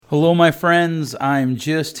Hello, my friends. I'm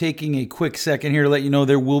just taking a quick second here to let you know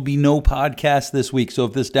there will be no podcast this week. So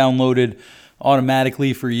if this downloaded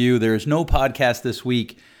automatically for you, there is no podcast this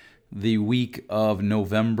week. The week of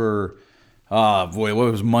November, what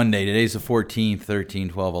was Monday? Today's the 14th, 13,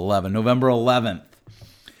 12, 11. November 11th.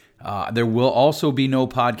 There will also be no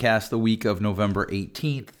podcast the week of November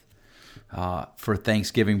 18th for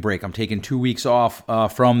Thanksgiving break. I'm taking 2 weeks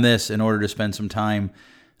off from this in order to spend some time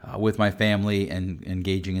with my family and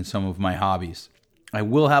engaging in some of my hobbies. I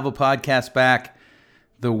will have a podcast back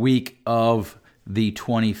the week of the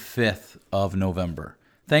 25th of November.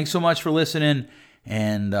 Thanks so much for listening,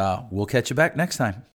 and we'll catch you back next time.